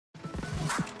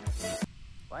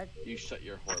What? You shut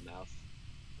your whore mouth.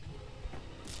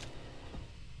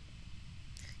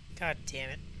 God damn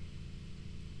it.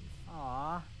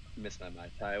 Aww. Miss my Mai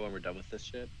Tai when we're done with this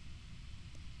shit.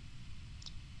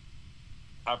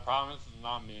 I promise it's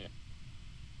not me.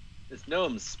 It's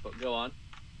gnomes, but go on.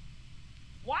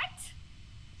 What?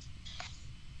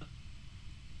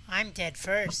 I'm dead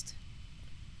first.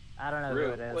 I don't know Rue,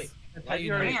 who it is. wait. How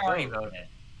you already voted.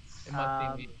 It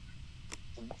must be me.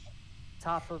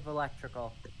 Top of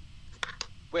electrical.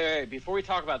 Wait, before we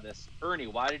talk about this, Ernie,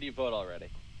 why did you vote already?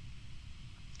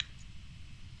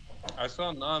 I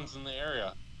saw nuns in the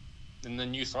area. And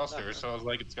then you saw her, so I was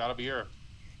like, it's gotta be her.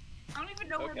 I don't even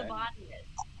know where the Okay. body is.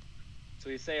 So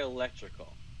we say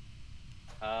electrical.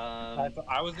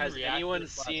 I was has in anyone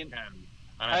reactor seen? /10, and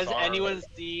I Has saw her, anyone like,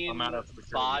 seen I'm out of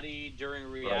security. body during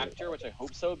reactor? Which I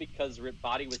hope so, because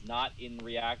body was not in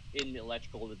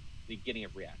electrical at the beginning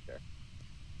of reactor.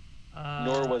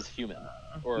 Nor was human.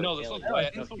 Or No, this was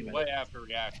alien. way after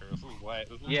reactor. This was way.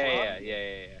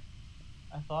 Yeah.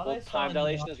 I thought Well, I saw time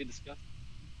dilation Nod as we discussed.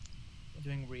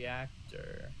 doing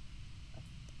reactor. I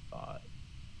thought.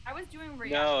 I was doing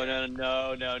reactor.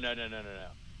 No.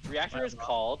 Reactor is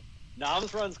called.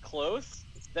 Noms runs close,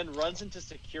 then runs into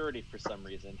security for some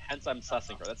reason. Hence, I'm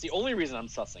sussing her. That's the only reason I'm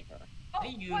sussing her. How do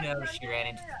you know she ran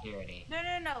into security?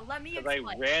 No. Let me Because I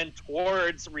explain. ran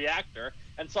towards reactor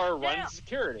and saw her run No. into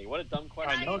security. What a dumb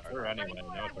question. I know it's her Right anyway.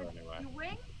 when I know it's her was anyway.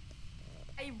 doing,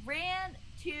 I ran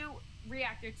to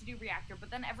reactor to do reactor, but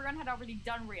then everyone had already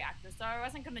done reactor, so I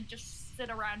wasn't gonna just sit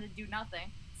around and do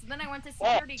nothing. So then I went to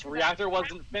security. So 'cause reactor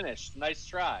wasn't finished. Nice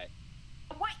try.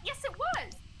 What? Yes, it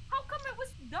was. How come it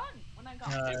was done when I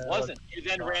got? It wasn't. You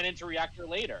then ran into reactor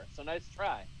later. So nice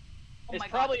try. Oh It's my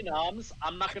probably God. noms.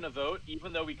 I'm not gonna vote,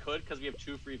 even though we could, because we have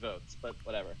 2 free votes. But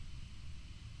whatever.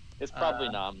 It's probably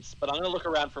noms. But I'm gonna look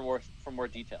around for more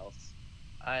details.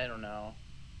 I don't know.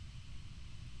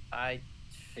 Hey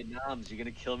noms, you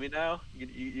gonna kill me now?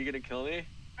 You gonna kill me?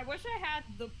 I wish I had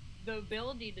the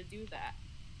ability to do that.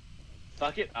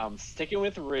 Fuck it. I'm sticking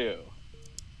with Rue.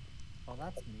 Well,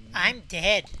 that's mean. I'm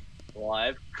dead. Well,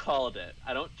 I've called it.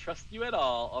 I don't trust you at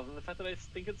all, other than the fact that I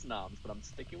think it's noms. But I'm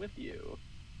sticking with you.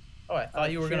 Oh, I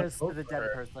thought you were gonna Cheers vote to the for dead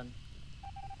her. person.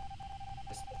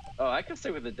 Oh, I can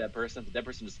stick with the dead person if the dead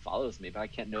person just follows me, but I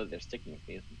can't know that they're sticking with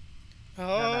me.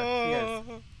 Oh.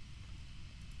 cheers.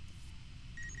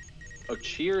 Oh,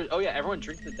 cheers. Oh, yeah, everyone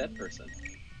drink the dead person.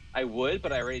 I would,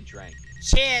 but I already drank.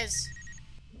 Cheers.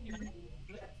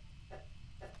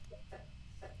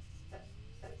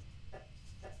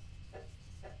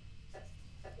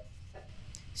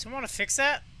 Someone want to fix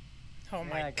that? Oh Yeah,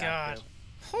 my I got god.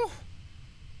 you. Whew.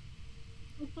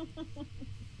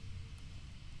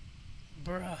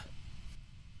 Bruh.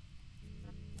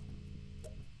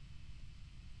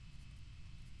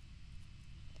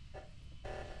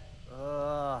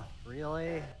 Ugh,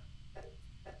 really?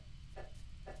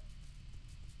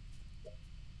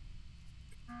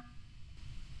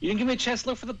 You didn't give me a chance to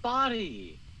look for the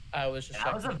body. I was just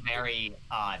That was a checking. very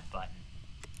odd button.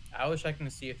 I was checking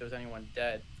to see if there was anyone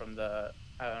dead from the.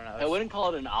 I don't know. I wouldn't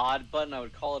call it an odd button. I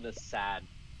would call it a sad.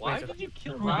 Why Wait, did you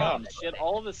kill who got Mom? She had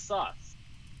all of the sus.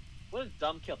 What a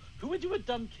dumb kill. Who would do a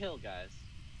dumb kill, guys?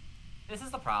 This is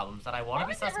the problem, is that I want Why to be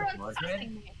was sus with everyone Mordred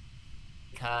sussing me?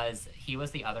 because he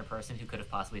was the other person who could have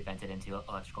possibly vented into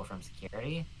electrical from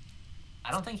security.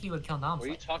 I don't think he would kill Noms. What are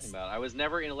you like talking this. about? I was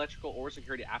never in electrical or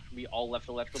security after we all left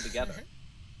electrical together.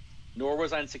 Nor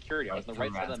was I in security. I was on the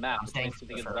right side of the map. I'm Which saying makes me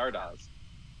think the it's first round. Zardoz.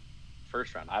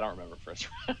 First round. I don't remember first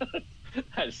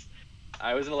round.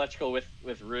 I was in electrical with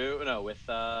Rue. No,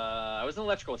 I was in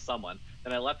electrical with someone.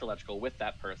 Then I left electrical with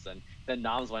that person. Then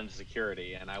Noms went into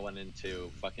security, and I went into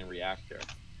fucking reactor.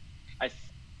 It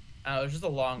was just a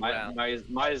long round.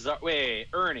 Wait,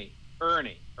 Ernie.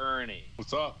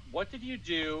 What's up? What did you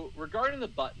do regarding the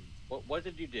button? What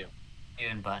did you do? You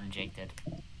and Button Jake did.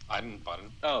 I didn't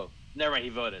button. Oh, never mind. He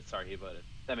voted. Sorry, he voted.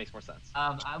 That makes more sense.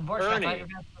 Mordred, I Ernie. thought you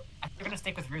were gonna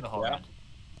stick with Rue the whole round.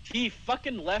 He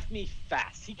fucking left me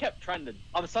fast. He kept trying to.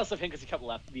 I'm sus of him because he kept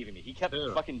leaving me. He kept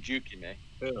Ew. fucking juking me.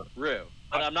 Ew. Rue.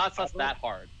 But I'm not sus that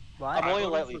hard. What? I'm only I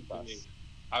voted lightly for sus. Jake.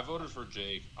 I voted for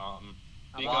Jake.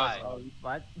 Because, Why?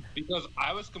 What? because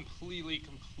I was completely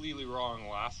wrong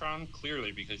last round,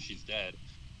 clearly because she's dead.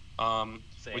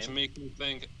 Which Same. makes me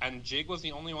think, and Jake was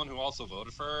the only one who also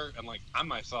voted for her, and like I'm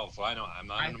myself, so I know I'm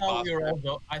not I an thought we were imposter.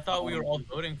 all. I thought we were all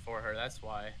voting for her. That's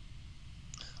why.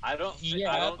 I don't.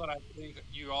 Yeah, I don't. but I think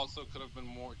you also could have been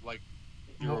more like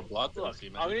you were Look, bloodthirsty,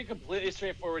 I'm man. gonna be completely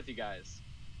straightforward with you guys.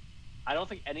 I don't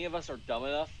think any of us are dumb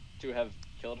enough to have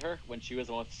killed her when she was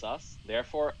the one with sus.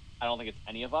 Therefore, I don't think it's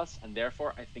any of us, and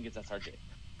therefore, I think it's SRJ.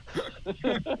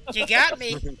 You got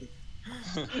me.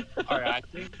 All right,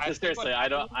 I think Seriously, what I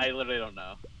don't. happened- I literally don't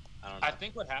know. I don't know. I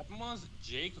think what happened was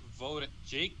Jake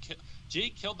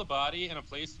killed the body in a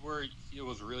place where it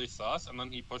was really sus, and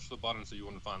then he pushed the button so you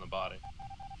wouldn't find the body.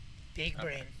 Big Okay.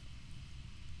 brain.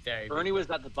 Very big Ernie was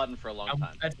brain. at the button for a long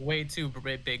time. That's way too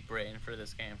big brain for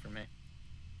this game for me.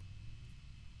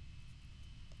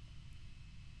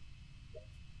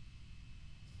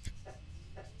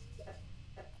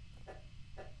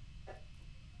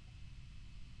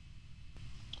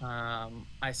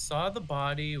 I saw the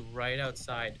body right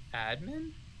outside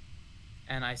admin,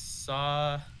 and I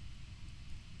saw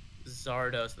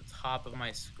Zardos at the top of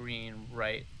my screen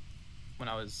right when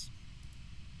I was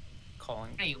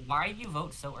calling. Hey, why do you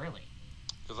vote so early?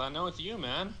 Because I know it's you,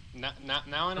 man. Now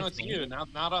I know What's it's me? you. Now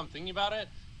that I'm thinking about it,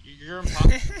 you're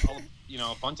impossible. You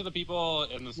know, a bunch of the people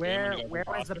in this Where game. where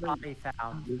was the body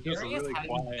found? You're just Curious really how you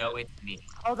quiet. know it's me.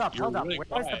 Hold up, You're hold up. really Where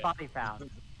was the quiet. body found?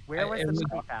 Where was It the was-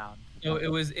 body found? So it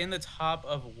was in the top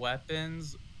of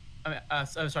weapons. I mean, I'm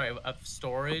sorry, of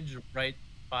storage right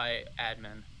by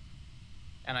admin.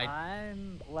 And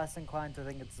I'm less inclined to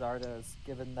think it's Zardos,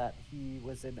 given that he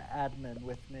was in admin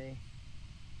with me.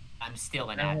 I'm still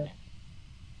an admin.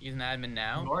 he's an admin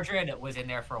now. Mordred was in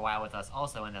there for a while with us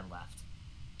also and then left.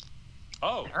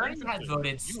 Oh, And Ernie had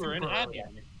voted you were an super early.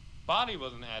 admin. Body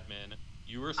was an admin.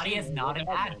 You were. Body is seen not as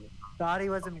an admin. Body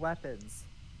was in weapons.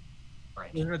 Right.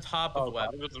 It was in the top Oh, of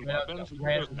Body weapons. was in Right out- weapons?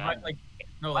 right- Who was right- admin? like,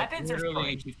 no, like Weapons are literally.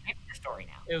 storage. You've picked your story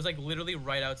now. It was like literally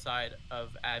right outside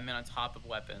of admin on top of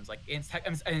weapons, like in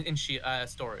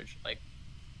storage,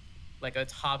 like a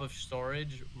top of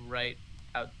storage right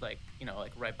out, like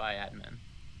like right by admin.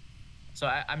 So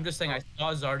I'm just saying I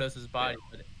saw Zardos's body,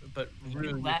 but You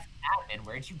really, left admin.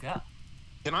 Where'd you go?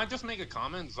 Can I just make a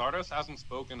comment? Zardos hasn't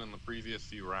spoken in the previous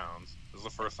few rounds. This is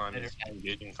the first time he's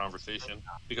engaging in conversation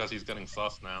because he's getting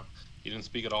sus now. He didn't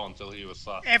speak at all until he was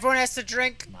sus. Everyone has to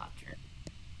drink. Not true.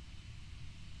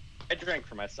 I drank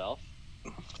for myself.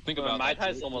 Think Well, about my that.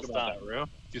 tie's Think almost about done. that, Rue.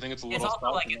 Do you think it's a It's little also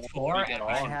sus like and it's then four you get and all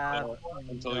I until- have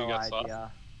until no you get sus?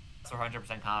 idea. So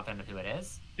 100% confident of who it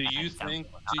is. Do you That sounds think?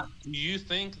 Do you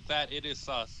think that it is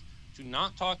sus to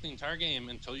not talk the entire game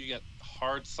until you get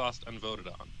hard sussed and voted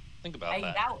on? Think about Hey,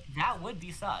 that. that would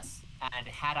be sus. And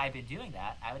had I been doing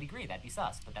that, I would agree that'd be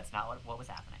sus. But that's not what was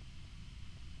happening.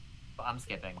 But I'm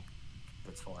skipping.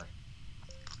 It's 4.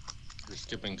 You're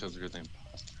skipping because you're the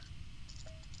imposter.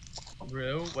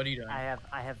 Rue, what are you doing?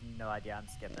 I have no idea. I'm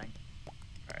skipping. All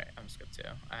right, I'm skipped too.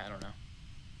 I don't know.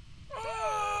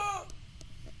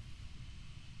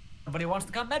 Somebody wants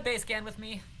to come medbay scan with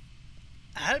me.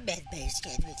 I'll bet base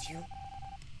scan with you.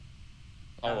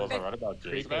 Oh, was I right about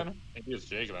Jake Creepy. then? Maybe it's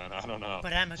Jake then. I don't know.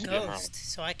 But I'm a Getting wrong. ghost,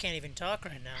 so I can't even talk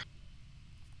right now.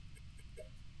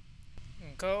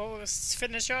 Ghosts,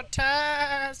 finish your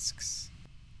tasks.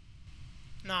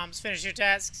 Noms, finish your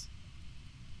tasks.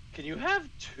 Can you have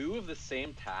 2 of the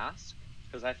same task?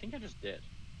 Because I think I just did.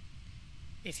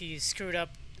 If you screwed up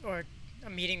or a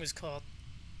meeting was called.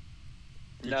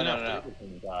 You No, can no, have no, no. favorites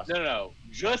in the task. No.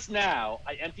 Just now,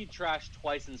 I emptied trash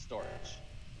twice in storage.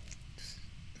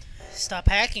 Stop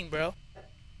hacking, bro.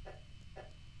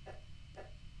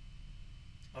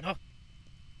 Oh no.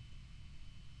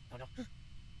 Oh no.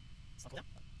 Slow down.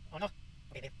 Oh no.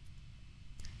 Okay, babe.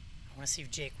 I want to see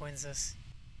if Jake wins this.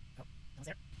 Oh, no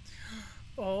there.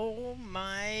 Oh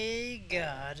my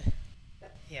god.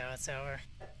 Yeah, it's over.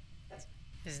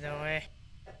 There's no way.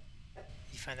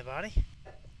 You find the body?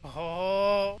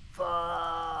 Oh.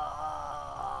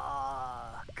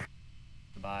 Fuck.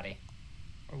 The body.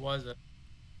 Or was it?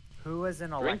 Who was in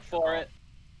Drink electrical? for it.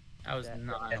 I was Yeah.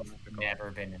 not. I've electrical.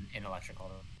 never been in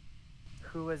electrical.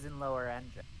 Who was in lower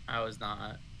engine? I was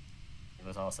not. It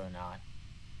was also not.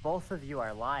 Both of you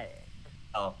are lying.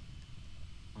 Oh.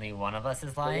 Only one of us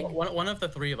is lying? One of the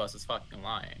three of us is fucking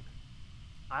lying.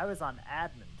 I was on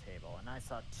admin table and I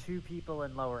saw 2 people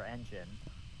in lower engine,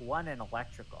 1 in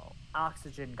electrical.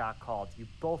 Oxygen got called. You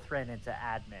both ran into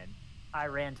admin. I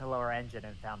ran to lower engine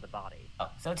and found the body.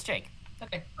 Oh, so it's Jake.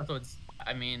 Okay. So it's.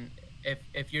 I mean,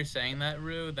 if you're saying that,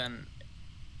 Rue, then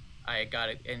I got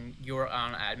it. And you were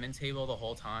on admin table the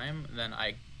whole time. Then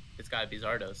it's got to be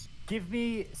Zardos. Give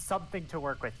me something to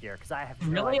work with here, because I have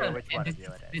no Really, idea which one this, of you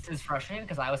it is. this is frustrating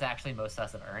because I was actually most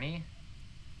sus of Ernie,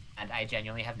 and I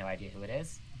genuinely have no idea who it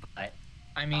is. But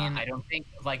I mean, I don't think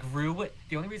like Rue.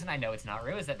 The only reason I know it's not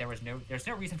Rue is that there's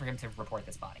no reason for him to report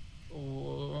this body.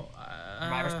 From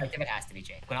my perspective, it has to be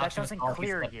Jake. When That auction was doesn't called, he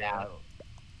clear slipped you. out.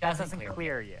 That doesn't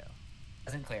clear you.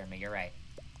 Doesn't clear me. You're right.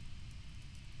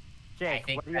 I Jake,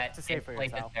 think what do you have that to say Jake for played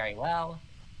this yourself? very well.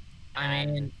 I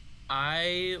mean,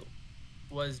 I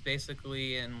was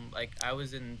basically in I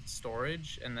was in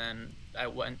storage, and then I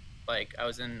went like I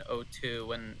was in O2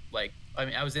 when like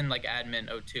I was in like admin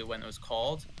O2 when it was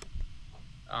called.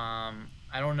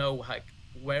 I don't know like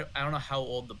I don't know how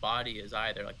old the body is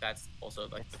either. Like that's also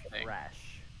like It's the thing.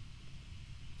 fresh.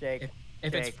 Jake,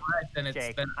 If it's Jake, fresh, then it's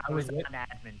Jake, then I was on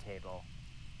admin table.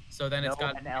 so then No it's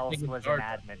got one else it's was an dark.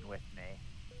 admin with me.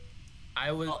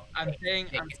 I was. Well, I'm saying.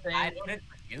 Jake, I'm I saying. voted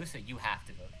for you, so you have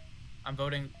to vote. I'm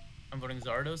voting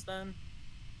Zardos then.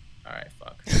 All right,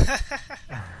 fuck.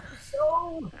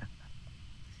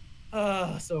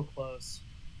 So close.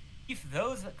 If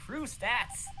those crew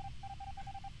stats.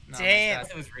 No, Damn.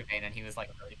 It was Ruvain, and he was like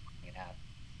really fucking it out.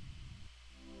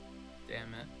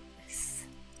 Damn it.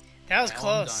 That was Well,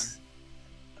 I'm close.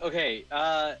 Okay,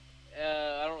 I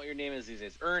don't know what your name is these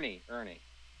days. Ernie,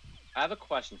 I have a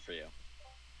question for you.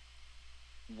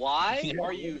 Why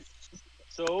are you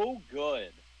so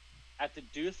good at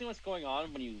deducing what's going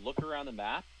on when you look around the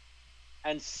map,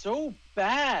 and so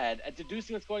bad at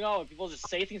deducing what's going on when people just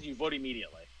say things and you vote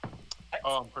immediately?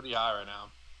 Oh, I'm pretty high right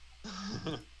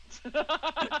now.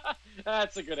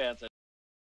 That's a good answer.